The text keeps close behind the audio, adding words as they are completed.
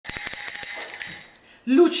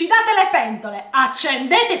lucidate le pentole,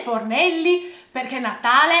 accendete i fornelli perché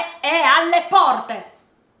Natale è alle porte.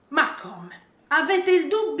 Ma come? Avete il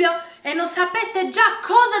dubbio e non sapete già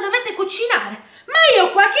cosa dovete cucinare? Ma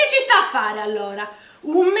io qua che ci sta a fare allora?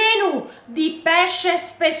 Un menù di pesce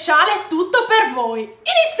speciale tutto per voi.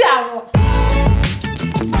 Iniziamo!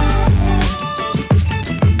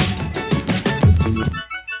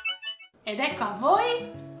 Ed ecco a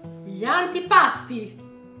voi gli antipasti.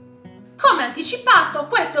 Come anticipato,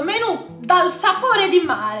 questo menù dal sapore di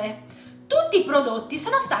mare. Tutti i prodotti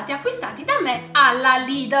sono stati acquistati da me alla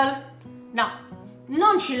Lidl. No,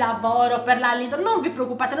 non ci lavoro per la Lidl, non vi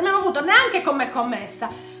preoccupate, non mi hanno avuto neanche come commessa.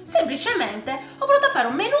 Semplicemente ho voluto fare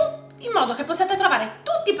un menù in modo che possiate trovare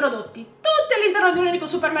tutti i prodotti, tutti all'interno di un unico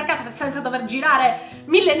supermercato senza dover girare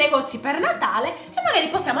 1000 negozi per Natale e magari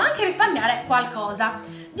possiamo anche risparmiare qualcosa.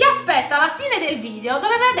 Vi aspetto alla fine del video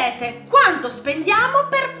dove vedete quanto spendiamo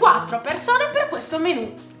per 4 persone per questo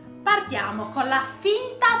menù. Partiamo con la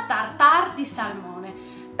finta tartare di salmone.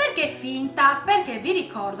 Perché finta? Perché vi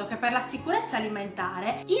ricordo che per la sicurezza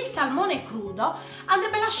alimentare il salmone crudo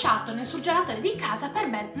andrebbe lasciato nel surgelatore di casa per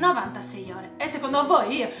ben 96 ore. E secondo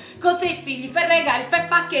voi io, con 6 figli, fai regali, fai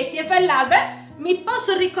pacchetti e fai l'albe, mi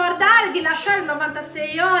posso ricordare di lasciare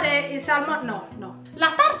 96 ore il salmone? No, no.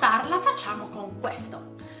 La tartare la facciamo con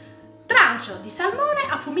questo. Trancio di salmone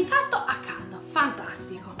affumicato a caldo.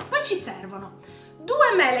 Fantastico. Poi ci servono 2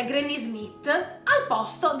 mele Granny Smith al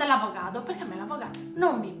posto dell'avocado, perché a me l'avocado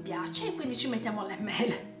non mi piace e quindi ci mettiamo le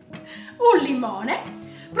mele. Un limone,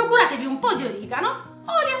 procuratevi un po' di origano,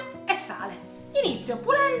 olio e sale. Inizio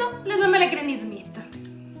pulendo le 2 mele Granny Smith.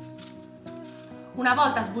 Una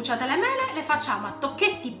volta sbucciate le mele le facciamo a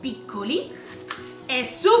tocchetti piccoli e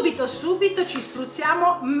subito ci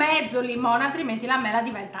spruzziamo mezzo limone, altrimenti la mela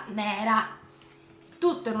diventa nera.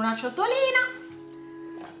 Tutto in una ciotolina.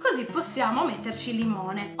 Così possiamo metterci il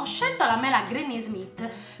limone. Ho scelto la mela Granny Smith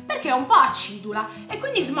perché è un po' acidula e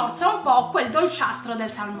quindi smorza un po' quel dolciastro del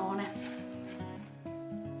salmone.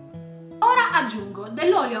 Ora aggiungo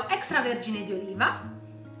dell'olio extravergine di oliva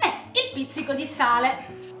e il pizzico di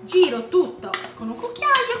sale. Giro tutto con un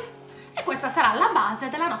cucchiaio e questa sarà la base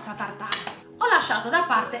della nostra tartare. Ho lasciato da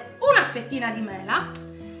parte una fettina di mela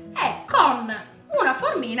e con una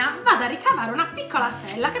formina vado a ricavare una piccola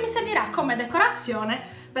stella che mi servirà come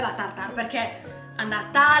decorazione per la tartare, perché a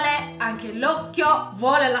Natale anche l'occhio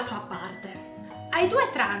vuole la sua parte. Ai 2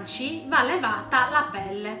 tranci va levata la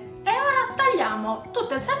pelle e ora tagliamo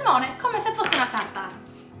tutto il salmone come se fosse una tartare.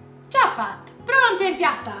 Già fatto, pronti a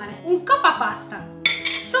impiattare. Un coppapasta.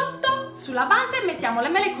 Sotto, sulla base, mettiamo le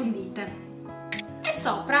mele condite e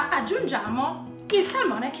sopra aggiungiamo il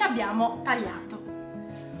salmone che abbiamo tagliato.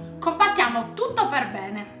 Compattiamo tutto per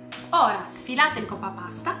bene. Ora sfilate il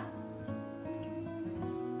coppapasta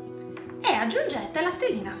e aggiungete la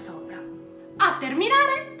stellina sopra. A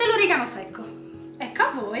terminare dell'origano secco. Ecco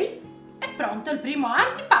a voi, è pronto il primo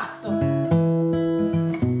antipasto.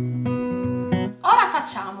 Ora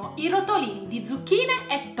facciamo i rotolini di zucchine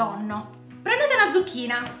e tonno. Prendete una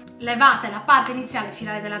zucchina, levate la parte iniziale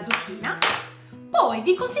filare della zucchina, poi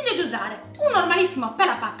vi consiglio di usare un normalissimo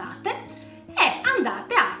pelapatate e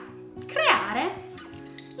andate a creare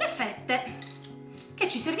le fette che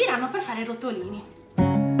ci serviranno per fare i rotolini.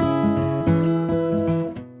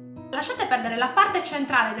 Lasciate perdere la parte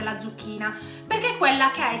centrale della zucchina perché è quella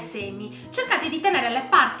che ha i semi. Cercate di tenere le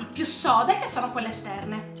parti più sode che sono quelle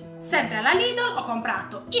esterne. Sempre alla Lidl ho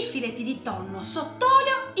comprato i filetti di tonno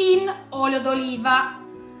sott'olio in olio d'oliva.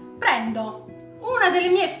 Prendo una delle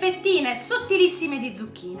mie fettine sottilissime di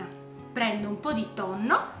zucchina, prendo un po' di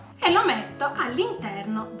tonno e lo metto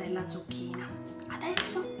all'interno della zucchina.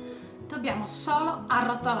 Adesso dobbiamo solo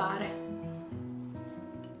arrotolare.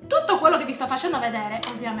 Tutto quello che vi sto facendo vedere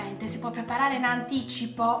ovviamente si può preparare in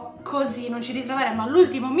anticipo, così non ci ritroveremo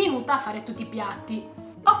all'ultimo minuto a fare tutti i piatti.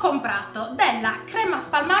 Ho comprato della crema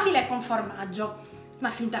spalmabile con formaggio,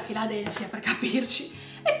 una finta Philadelphia per capirci,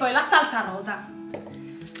 e poi la salsa rosa.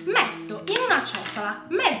 Metto in una ciotola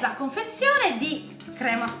mezza confezione di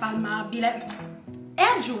crema spalmabile e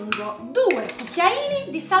aggiungo 2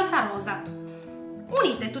 cucchiaini di salsa rosa.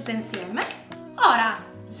 Unite tutte insieme. Ora,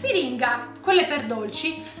 siringa, quelle per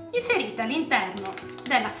dolci, inserite all'interno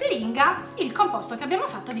della siringa il composto che abbiamo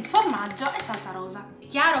fatto di formaggio e salsa rosa. È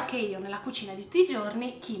chiaro che io nella cucina di tutti i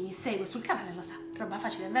giorni, chi mi segue sul canale lo sa, roba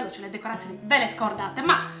facile e veloce, le decorazioni ve le scordate,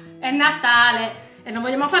 ma è Natale e non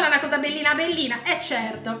vogliamo fare una cosa bellina bellina, è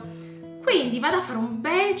certo. Quindi vado a fare un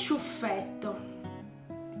bel ciuffetto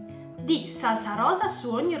di salsa rosa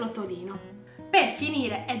su ogni rotolino. Per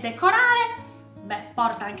finire e decorare, beh,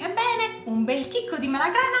 porta anche bene un bel chicco di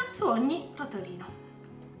melagrana su ogni rotolino.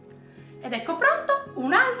 Ed ecco pronto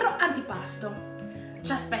un altro antipasto.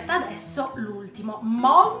 Ci aspetta adesso l'ultimo,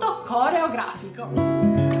 molto coreografico.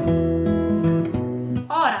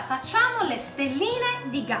 Ora facciamo le stelline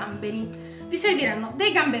di gamberi. Vi serviranno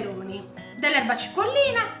dei gamberoni, dell'erba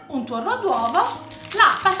cipollina, un tuorlo d'uovo,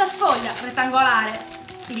 la pasta sfoglia rettangolare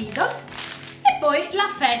Lidl e poi la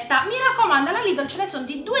fetta. Mi raccomando, alla Lidl ce ne sono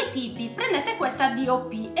di due tipi, prendete questa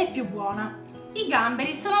DOP, è più buona. I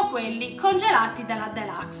gamberi sono quelli congelati della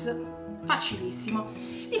Deluxe, facilissimo.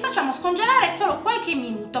 Li facciamo scongelare solo qualche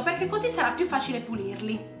minuto perché così sarà più facile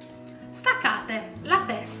pulirli. Staccate la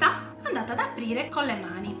testa, andate ad aprire con le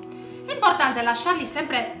mani. È importante lasciarli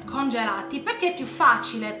sempre congelati perché è più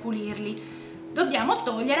facile pulirli. Dobbiamo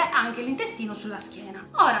togliere anche l'intestino sulla schiena.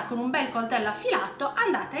 Ora con un bel coltello affilato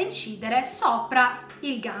andate a incidere sopra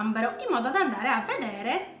il gambero in modo da andare a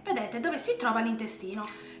vedere, vedete, dove si trova l'intestino,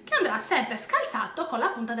 che andrà sempre scalzato con la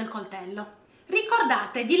punta del coltello.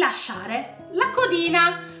 Ricordate di lasciare la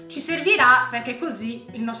codina, ci servirà perché così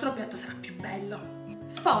il nostro piatto sarà più bello.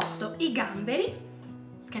 Sposto i gamberi,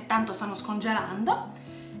 che tanto stanno scongelando,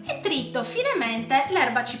 e trito finemente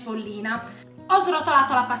l'erba cipollina. Ho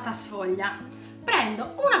srotolato la pasta sfoglia.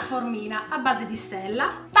 Prendo una formina a base di stella,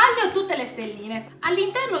 taglio tutte le stelline.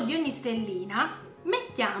 All'interno di ogni stellina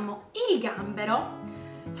mettiamo il gambero,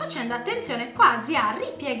 facendo attenzione quasi a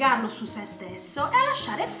ripiegarlo su se stesso e a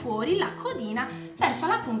lasciare fuori la codina verso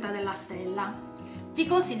la punta della stella. Vi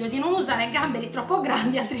consiglio di non usare gamberi troppo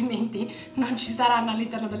grandi, altrimenti non ci saranno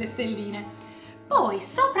all'interno delle stelline. Poi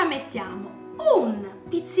sopra mettiamo un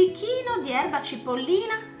pizzichino di erba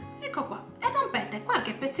cipollina, ecco qua, e rompete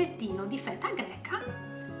qualche pezzettino di feta greca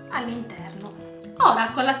all'interno.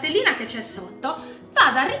 Ora con la stellina che c'è sotto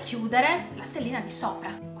vado a richiudere la stellina di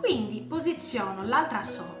sopra. Quindi posiziono l'altra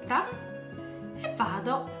sopra e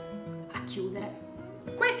vado a chiudere.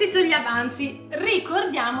 Questi sono gli avanzi,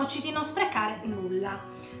 ricordiamoci di non sprecare nulla.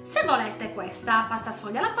 Se volete questa pasta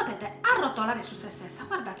sfoglia la potete arrotolare su se stessa,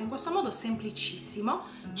 guardate, in questo modo semplicissimo,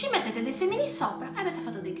 ci mettete dei semini sopra e avete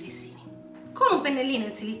fatto dei grissini. Con un pennellino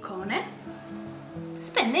in silicone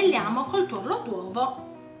spennelliamo col tuorlo d'uovo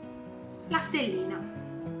la stellina.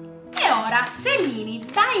 E ora semini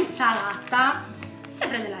da insalata,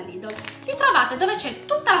 sempre della Lidl, li trovate dove c'è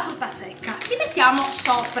tutta la frutta secca, li mettiamo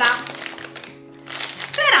sopra,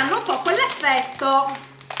 creeranno un po' quell'effetto,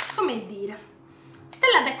 come dire,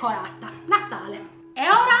 stella decorata, Natale. E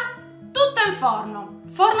ora tutto in forno,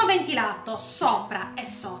 forno ventilato sopra e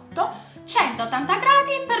sotto, 180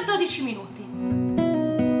 gradi per 12 minuti.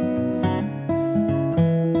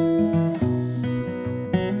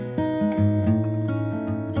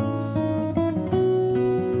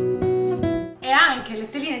 Anche le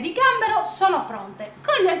stelline di gambero sono pronte.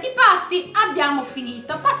 Con gli antipasti abbiamo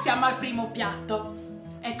finito, passiamo al primo piatto.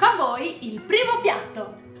 Ecco a voi il primo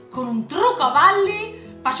piatto. Con un trucco a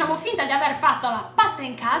valli facciamo finta di aver fatto la pasta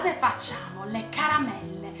in casa e facciamo le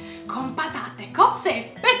caramelle con patate, cozze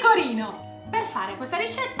e pecorino. Per fare questa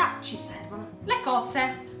ricetta ci servono le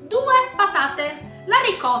cozze, 2 patate, la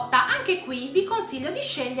ricotta, anche qui vi consiglio di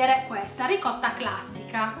scegliere questa ricotta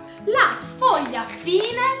classica, la sfoglia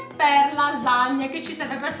fine per lasagne che ci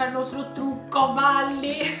serve per fare il nostro trucco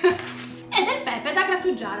valli e del pepe da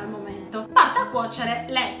grattugiare al momento. Parto a cuocere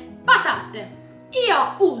le patate.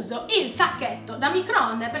 Io uso il sacchetto da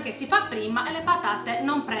microonde perché si fa prima e le patate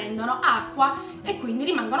non prendono acqua e quindi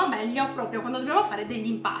rimangono meglio proprio quando dobbiamo fare degli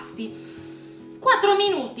impasti. 4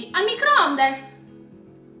 minuti al microonde.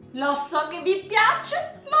 Lo so che vi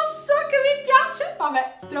piace,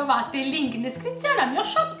 vabbè, trovate il link in descrizione al mio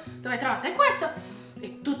shop dove trovate questo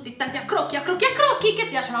e tutti tanti accrocchi che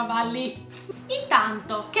piacciono a Valli.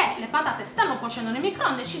 Intanto che le patate stanno cuocendo nel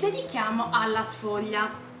microonde ci dedichiamo alla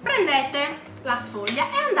sfoglia. Prendete la sfoglia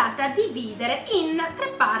e andate a dividere in 3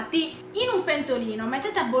 parti. In un pentolino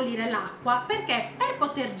mettete a bollire l'acqua perché per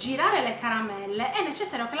poter girare le caramelle è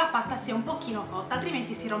necessario che la pasta sia un pochino cotta,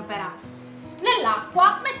 altrimenti si romperà.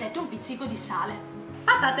 Nell'acqua mettete un pizzico di sale.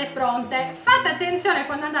 Patate pronte, fate attenzione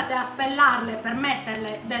quando andate a spellarle per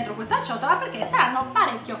metterle dentro questa ciotola perché saranno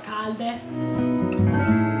parecchio calde.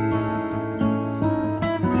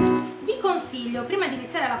 Vi consiglio prima di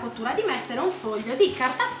iniziare la cottura di mettere un foglio di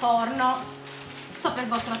carta forno sopra il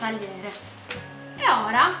vostro tagliere. E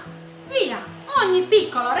ora via, ogni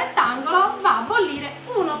piccolo rettangolo va a bollire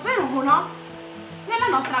uno per uno nella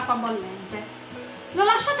nostra acqua bollente. Lo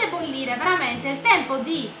lasciate bollire veramente il tempo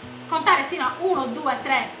di contare sino a 1, 2,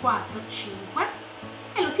 3, 4, 5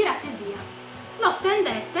 e lo tirate via. Lo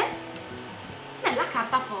stendete nella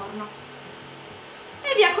carta forno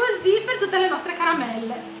e via così per tutte le nostre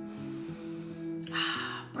caramelle.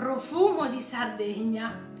 Profumo di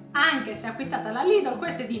Sardegna, anche se acquistata alla Lidl,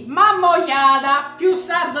 questo è di mammoiada, più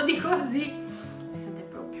sardo di così si sente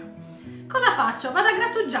proprio. Cosa faccio? Vado a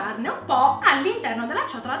grattugiarne un po' all'interno della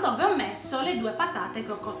ciotola dove ho messo le 2 patate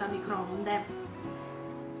che ho cotto a microonde.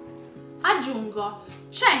 Aggiungo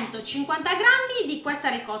 150 grammi di questa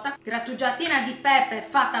ricotta, grattugiatina di pepe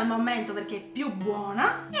fatta al momento perché è più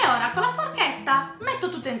buona, e ora con la forchetta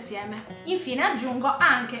metto tutto insieme. Infine aggiungo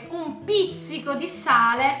anche un pizzico di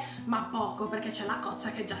sale, ma poco perché c'è la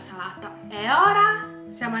cozza che è già salata. E ora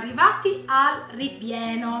siamo arrivati al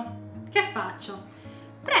ripieno. Che faccio?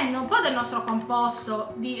 Prendo un po' del nostro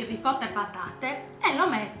composto di ricotta e patate e lo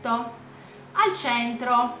metto al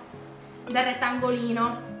centro del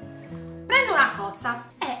rettangolino. Prendo una cozza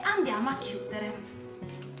e andiamo a chiudere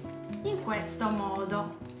in questo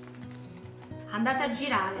modo. Andate a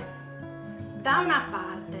girare da una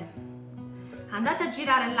parte, andate a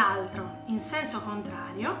girare l'altro in senso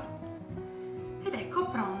contrario ed ecco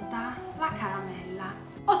pronta la caramella.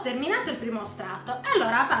 Ho terminato il primo strato e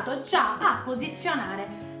allora vado già a posizionare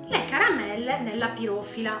le caramelle nella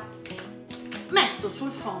pirofila. Metto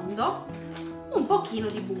sul fondo un pochino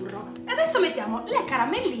di burro e adesso mettiamo le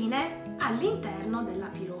caramelline all'interno della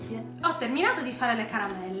pirofila. Ho terminato di fare le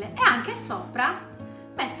caramelle e anche sopra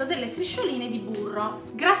metto delle striscioline di burro,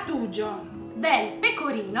 grattugio del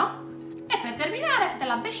pecorino e per terminare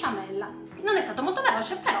della besciamella. Non è stato molto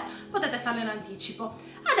veloce, però potete farlo in anticipo.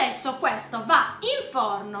 Adesso questo va in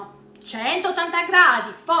forno 180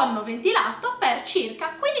 gradi, forno ventilato per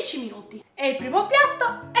circa 15 minuti e il primo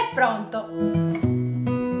piatto è pronto.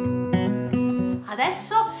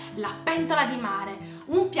 Adesso la pentola di mare,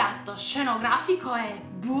 un piatto scenografico e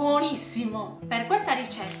buonissimo. Per questa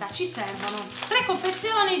ricetta ci servono 3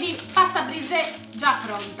 confezioni di pasta brisée già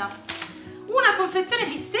pronta, una confezione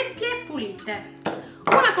di seppie pulite,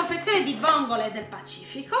 una confezione di vongole del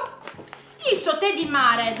Pacifico, il sauté di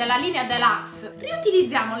mare della linea Deluxe.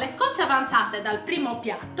 Riutilizziamo le cozze avanzate dal primo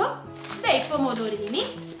piatto, dei pomodorini,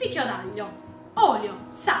 spicchio d'aglio, olio,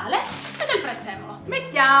 sale e del prezzemolo.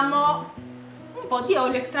 Mettiamo un po' di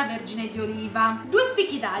olio extravergine di oliva, 2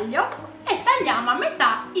 spicchi d'aglio e tagliamo a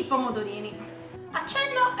metà i pomodorini.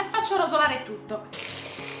 Accendo e faccio rosolare tutto.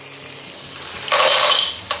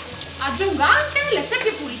 Aggiungo anche le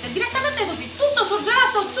seppie pulite, direttamente così, tutto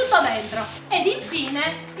surgelato, tutto dentro. Ed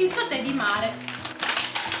infine il sauté di mare.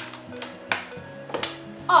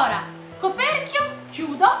 Ora coperchio,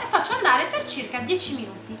 chiudo e faccio andare per circa 10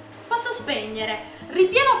 minuti. Posso spegnere,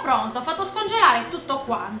 ripieno pronto, ho fatto scongelare tutto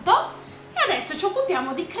quanto. E adesso ci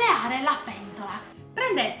occupiamo di creare la pentola.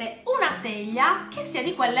 Prendete una teglia che sia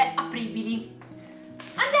di quelle apribili.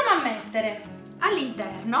 Andiamo a mettere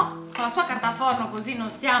all'interno, con la sua carta forno così non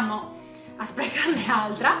stiamo a sprecarne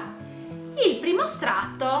altra, il primo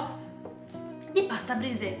strato di pasta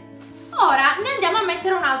brisée. Ora ne andiamo a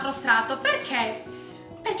mettere un altro strato, perché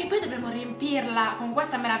poi dovremo riempirla con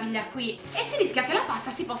questa meraviglia qui e si rischia che la pasta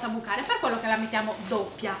si possa bucare, per quello che la mettiamo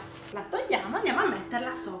doppia. La togliamo, andiamo a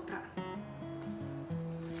metterla sopra.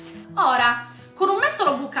 Ora, con un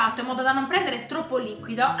mestolo bucato in modo da non prendere troppo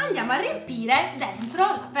liquido, andiamo a riempire dentro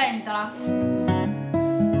la pentola.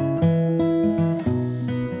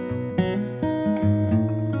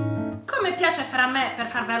 Come piace fare a me per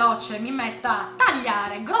far veloce, mi metto a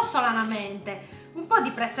tagliare grossolanamente un po'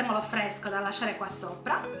 di prezzemolo fresco da lasciare qua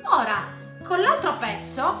sopra. Ora, con l'altro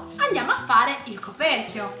pezzo andiamo a fare il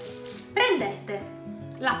coperchio. Prendete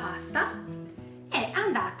la pasta e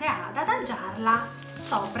andate ad adagiarla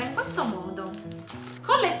sopra in questo modo.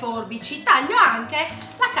 Con le forbici taglio anche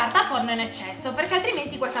la carta forno in eccesso, perché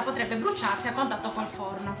altrimenti questa potrebbe bruciarsi a contatto col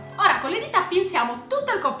forno. Ora con le dita pinziamo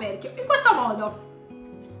tutto il coperchio in questo modo.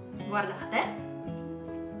 Guardate.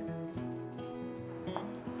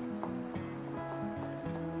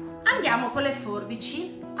 Andiamo con le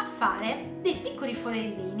forbici a fare dei piccoli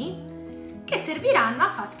forellini che serviranno a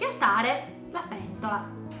far schiattare la pentola.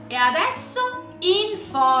 E adesso in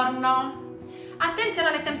forno. Attenzione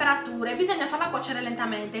alle temperature, bisogna farla cuocere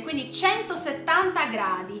lentamente, quindi 170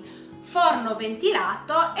 gradi, forno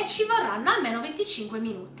ventilato, e ci vorranno almeno 25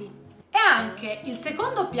 minuti. E anche il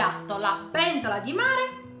secondo piatto, la pentola di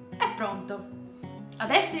mare, è pronto.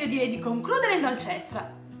 Adesso io direi di concludere in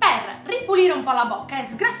dolcezza. Per ripulire un po' la bocca e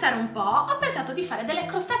sgrassare un po', ho pensato di fare delle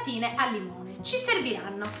crostatine al limone. Ci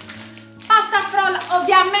serviranno pasta a frolla,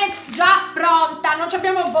 ovviamente già pronta, non ci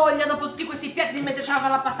abbiamo voglia dopo tutti questi piatti di metterci a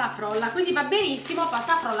fare la pasta a frolla, quindi va benissimo,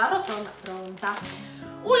 pasta a frolla rotonda pronta.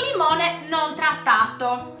 Un limone non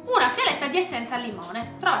trattato, una fialetta di essenza al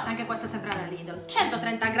limone, trovate anche questa sempre alla Lidl,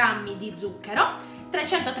 130 g di zucchero,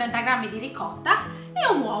 330 g di ricotta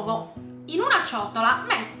e un uovo. In una ciotola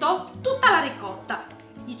metto tutta la ricotta,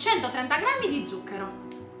 i 130 g di zucchero,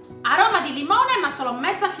 aroma di limone ma solo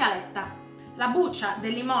mezza fialetta, la buccia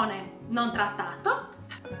del limone non trattato,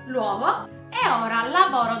 l'uovo e ora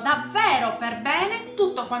lavoro davvero per bene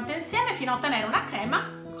tutto quanto insieme fino a ottenere una crema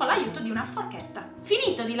con l'aiuto di una forchetta.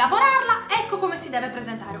 Finito di lavorarla, ecco come si deve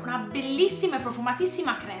presentare una bellissima e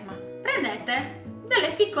profumatissima crema. Prendete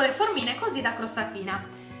delle piccole formine così da crostatina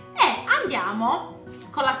e andiamo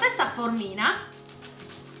con la stessa formina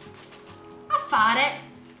a fare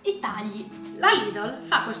i tagli. La Lidl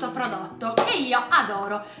fa questo prodotto che io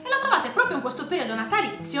adoro e lo trovate proprio in questo periodo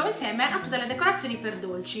natalizio insieme a tutte le decorazioni per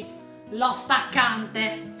dolci. Lo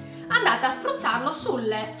staccante. Andate a spruzzarlo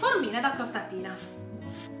sulle formine da crostatina.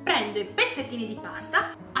 Prendo i pezzettini di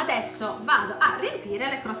pasta, adesso vado a riempire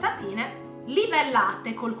le crostatine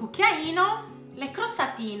livellate col cucchiaino. Le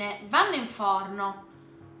crostatine vanno in forno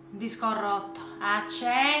di scorrotto a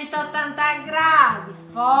 180 gradi,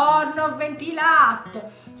 forno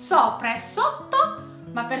ventilato, sopra e sotto,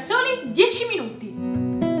 ma per soli 10 minuti.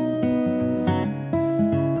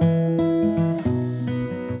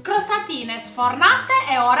 Crostatine sfornate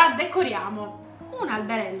e ora decoriamo un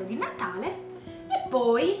alberello di Natale e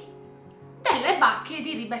poi delle bacche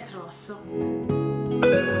di ribes rosso.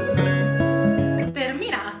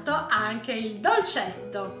 Terminato anche il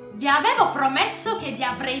dolcetto. Vi avevo promesso che vi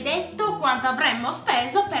avrei detto quanto avremmo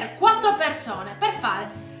speso per 4 persone per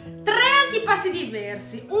fare 3 antipasti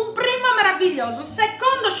diversi, un primo meraviglioso, un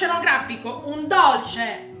secondo scenografico, un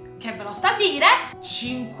dolce che ve lo sta a dire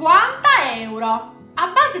 50 euro a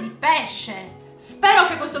base di pesce. Spero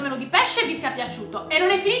che questo menù di pesce vi sia piaciuto e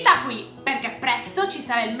non è finita qui, perché presto ci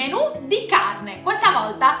sarà il menù di carne, questa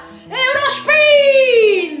volta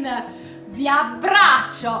Eurospin! Vi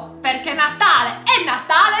abbraccio perché Natale è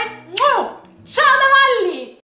Natale! Ciao da Valli!